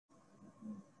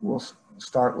We'll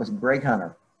start with Greg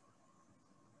Hunter.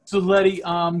 So, Leddie,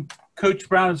 Coach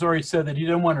Brown has already said that he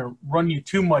didn't want to run you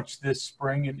too much this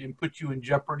spring and put you in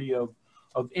jeopardy of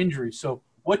injury. So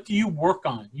what do you work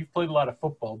on? You've played a lot of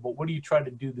football, but what do you try to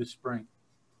do this spring?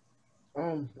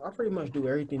 I pretty much do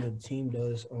everything that the team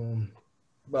does.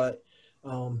 But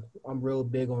I'm real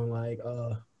big on like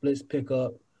blitz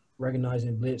pickup,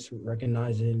 recognizing blitz,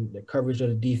 recognizing the coverage of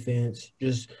the defense,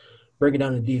 just breaking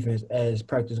down the defense as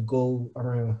practice go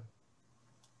around.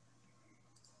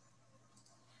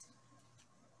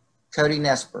 Cody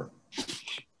Nesper.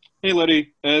 Hey,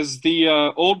 Leddie. As the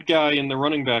old guy in the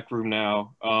running back room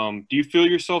now, do you feel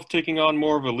yourself taking on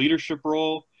more of a leadership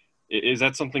role? Is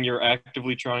that something you're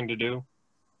actively trying to do?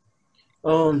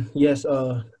 Yes.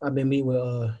 I've been meeting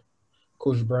with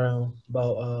Coach Brown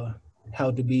about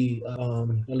how to be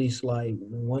at least like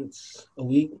once a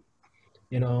week,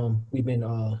 and we've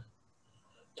been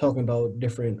talking about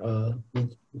different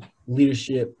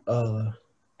leadership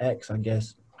acts, I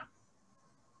guess.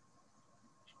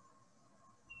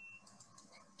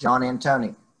 John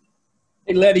Antoni.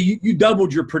 Hey, Leddie, you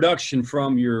doubled your production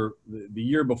from the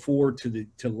year before to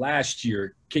last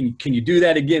year. Can you do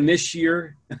that again this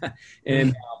year?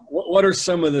 And what are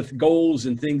some of the goals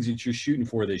and things that you're shooting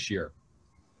for this year?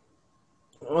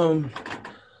 I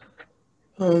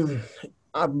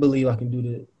believe I can do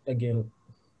that again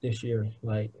this year.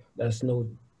 Like, that's no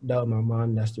doubt in my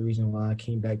mind. That's the reason why I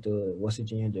came back to West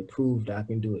Virginia, to prove that I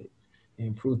can do it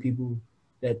and prove people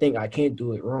that think I can't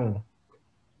do it wrong.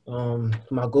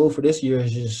 My goal for this year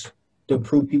is just to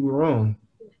prove people wrong.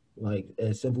 Like,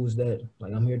 as simple as that.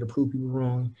 Like, I'm here to prove people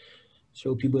wrong,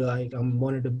 show people like I'm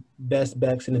one of the best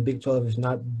backs in the Big 12, if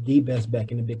not the best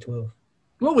back in the Big 12.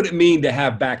 What would it mean to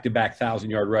have back-to-back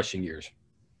 1,000-yard rushing years?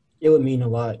 It would mean a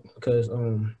lot because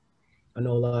I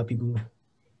know a lot of people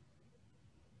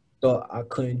thought I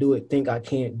couldn't do it, think I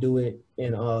can't do it,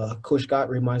 and Coach Scott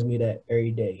reminds me of that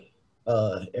every day.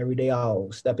 Every day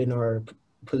I'll step in our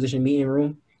position meeting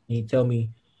room. He tell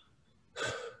me,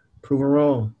 prove it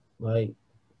wrong. Like,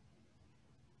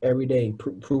 every day,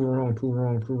 prove it wrong, prove it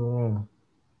wrong, prove it wrong.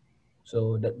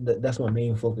 So that's my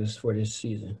main focus for this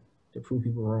season, to prove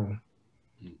people wrong.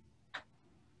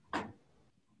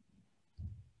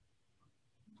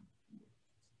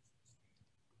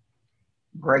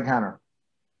 Greg Hunter.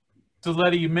 So,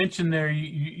 Leddie, you mentioned there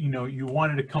you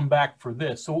wanted to come back for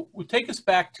this. So take us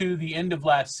back to the end of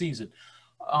last season.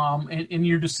 In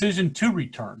your decision to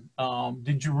return,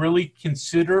 did you really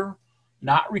consider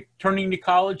not returning to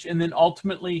college? And then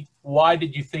ultimately, why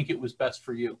did you think it was best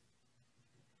for you?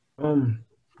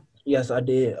 Yes, I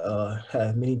did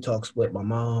have many talks with my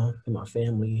mom and my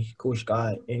family, Coach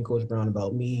Scott and Coach Brown,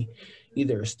 about me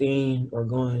either staying or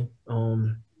going.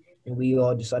 And we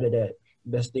all decided that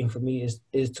the best thing for me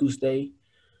is to stay,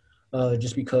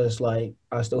 just because, like,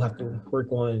 I still have to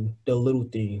work on the little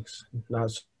things, not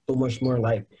so much more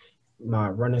like my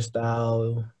running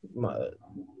style,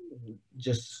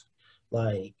 just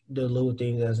like the little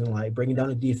things, as in like breaking down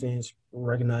the defense,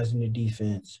 recognizing the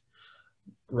defense,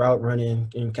 route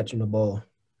running, and catching the ball.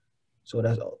 So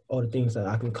that's all the things that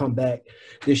I can come back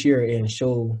this year and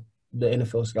show the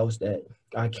NFL scouts that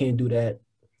I can do that,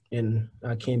 and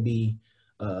I can be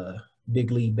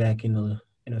big league back in the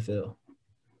NFL.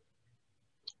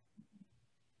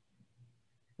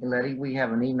 Hey, Leddie, we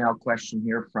have an email question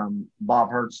here from Bob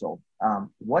Herzl.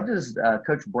 What does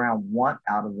Coach Brown want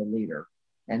out of the leader?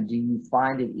 And do you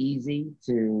find it easy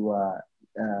to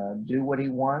do what he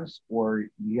wants, or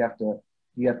you have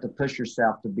to push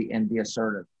yourself to be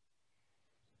assertive?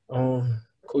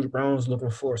 Coach Brown's looking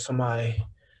for somebody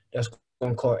that's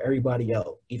gonna call everybody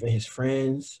out, even his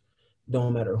friends.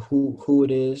 Don't matter who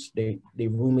it is, they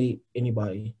roommate,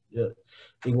 anybody.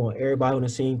 They want everybody on the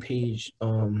same page.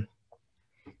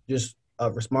 Just a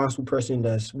responsible person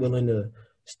that's willing to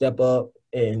step up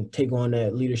and take on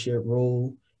that leadership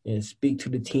role and speak to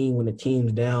the team when the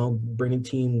team's down, bring the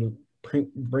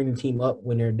team up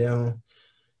when they're down,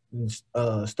 and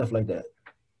stuff like that.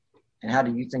 And how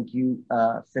do you think you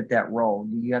fit that role?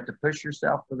 Do you have to push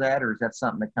yourself for that, or is that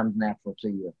something that comes natural to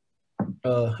you?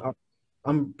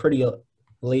 I'm pretty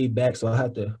laid back, so I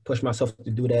have to push myself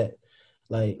to do that.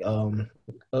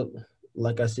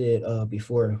 Like I said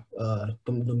before,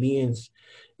 the meetings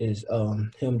is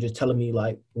him just telling me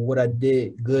like what I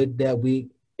did good that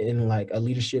week in like a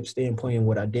leadership standpoint, and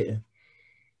what I didn't,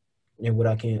 and what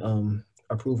I can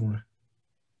improve on.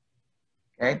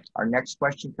 Okay, our next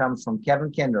question comes from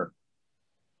Kevin Kinder.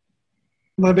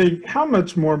 Leddie, how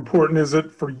much more important is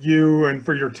it for you and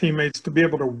for your teammates to be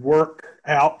able to work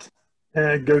out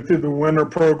and go through the winter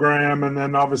program, and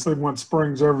then obviously once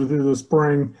spring's over, through the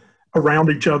spring, around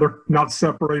each other, not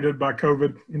separated by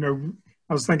COVID.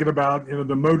 I was thinking about,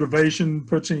 the motivation,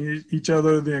 pushing each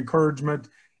other, the encouragement.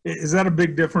 Is that a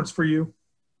big difference for you?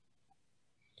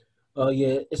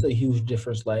 Yeah, it's a huge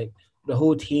difference. Like the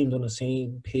whole team's on the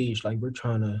same page. Like we're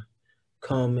trying to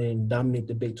come and dominate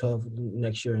the Big 12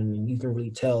 next year, and you can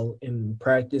really tell in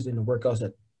practice and the workouts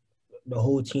that the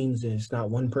whole team's in. It's not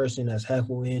one person that's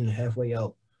halfway in and halfway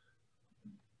out.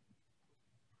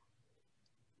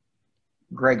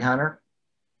 Greg Hunter.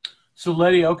 So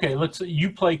Leddie, okay,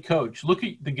 you play coach. Look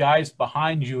at the guys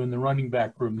behind you in the running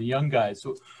back room, the young guys.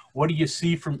 So what do you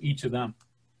see from each of them?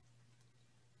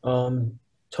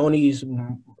 Tony's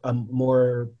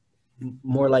more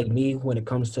like me when it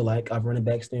comes to like a running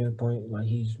back standpoint. Like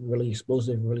he's really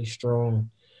explosive, really strong,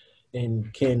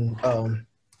 and can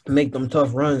make them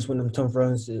tough runs when them tough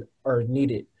runs are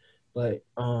needed. But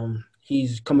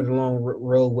he's coming along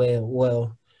real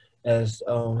well as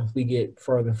we get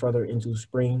further and further into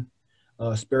spring.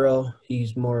 Spiro,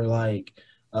 he's more like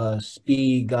a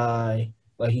speed guy,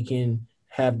 but he can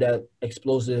have that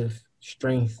explosive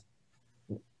strength.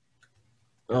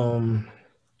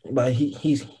 But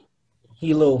he's a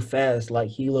little fast. Like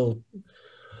he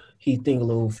think a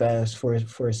little fast for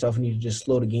himself. He need to just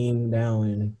slow the game down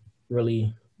and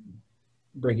really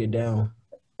break it down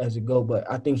as it go.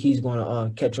 But I think he's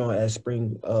gonna catch on as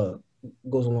spring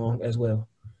goes along as well.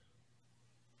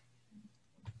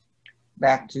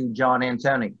 Back to John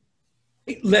Antoni.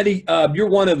 Leddie, you're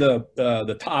one of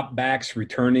the top backs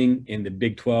returning in the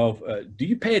Big 12. Do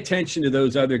you pay attention to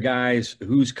those other guys?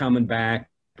 Who's coming back?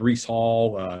 Brees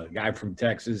Hall, guy from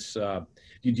Texas.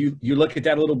 You look at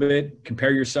that a little bit,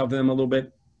 compare yourself to them a little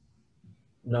bit?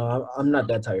 No, I'm not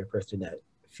that type of person that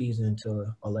feeds into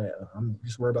all that. I'm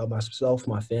just worried about myself,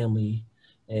 my family,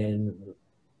 and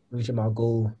reaching my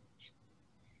goal.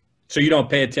 So you don't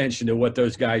pay attention to what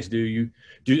those guys do.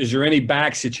 Is there any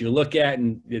backs that you look at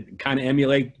and kind of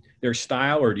emulate their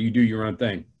style, or do you do your own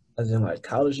thing? As in like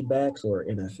college backs or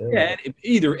NFL? Yeah,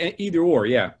 either or,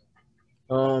 yeah.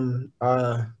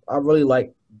 I really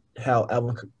like how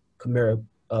Alvin Kamara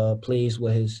plays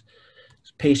with his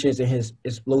patience and his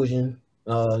explosion,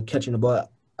 catching the ball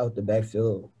out the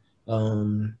backfield.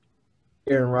 Aaron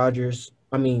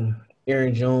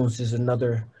Jones is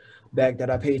another back that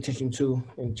I pay attention to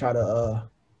and try to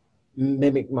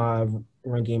mimic my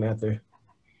run game after.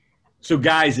 So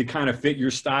guys that kind of fit your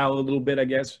style a little bit, I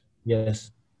guess?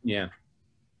 Yes. Yeah.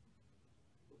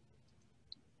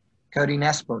 Cody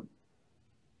Nesper.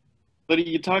 Leddie,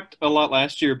 you talked a lot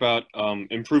last year about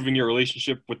improving your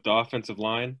relationship with the offensive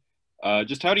line.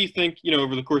 Just how do you think,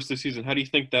 over the course of the season, how do you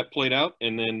think that played out?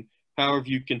 And then how have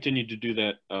you continued to do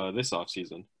that this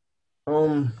offseason?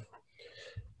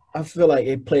 I feel like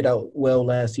it played out well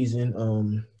last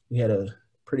season. We had a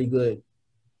pretty good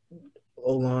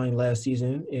O-line last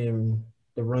season, and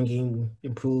the run game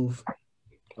improved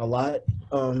a lot.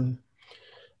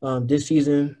 This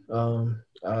season,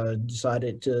 I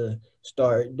decided to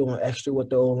start doing extra with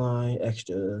the O-line,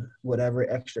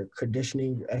 extra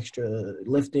conditioning, extra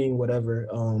lifting, whatever.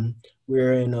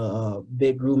 We're in a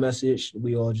big group message.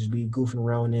 We all just be goofing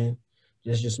around in.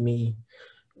 It's just me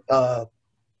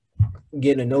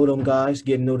getting to know them guys,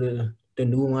 getting to know the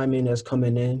new lineman that's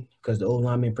coming in, because the old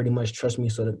lineman pretty much trust me.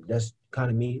 So that's kind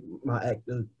of me, my act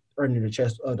of earning the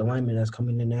trust of the lineman that's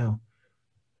coming in now.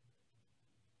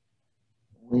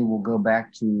 We will go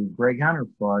back to Greg Hunter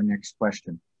for our next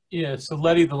question. Yeah, so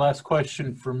Leddie, the last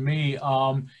question for me.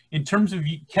 In terms of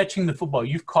you catching the football,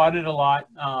 you've caught it a lot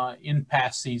in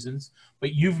past seasons,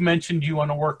 but you've mentioned you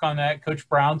want to work on that. Coach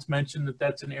Brown's mentioned that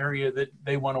that's an area that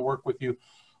they want to work with you.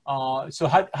 So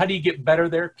how do you get better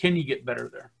there? Can you get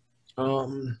better there?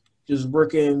 Just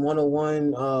working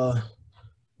one-on-one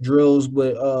drills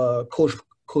with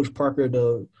Coach Parker,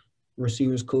 the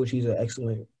receivers coach. He's an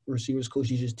excellent receivers coach.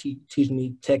 He just teaching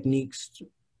me techniques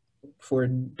for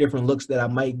different looks that I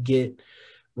might get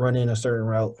running a certain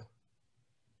route.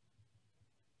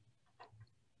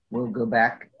 We'll go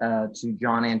back to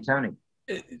John Antoni.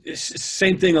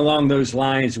 Same thing along those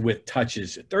lines with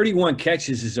touches. 31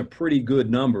 catches is a pretty good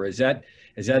number. Is that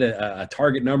a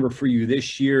target number for you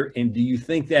this year? And do you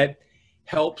think that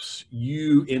helps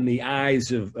you in the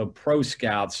eyes of pro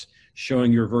scouts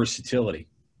showing your versatility?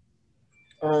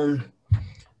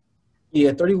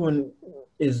 Yeah, 31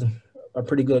 is a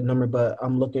pretty good number, but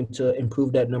I'm looking to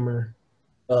improve that number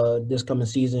this coming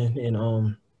season.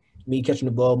 And me catching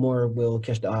the ball more will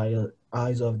catch the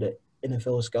eyes of the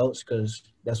NFL scouts, because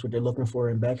that's what they're looking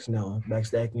for in backs now. Backs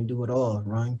that can do it all: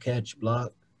 run, catch,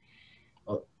 block,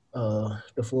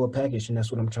 the full package. And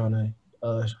that's what I'm trying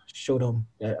to show them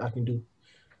that I can do.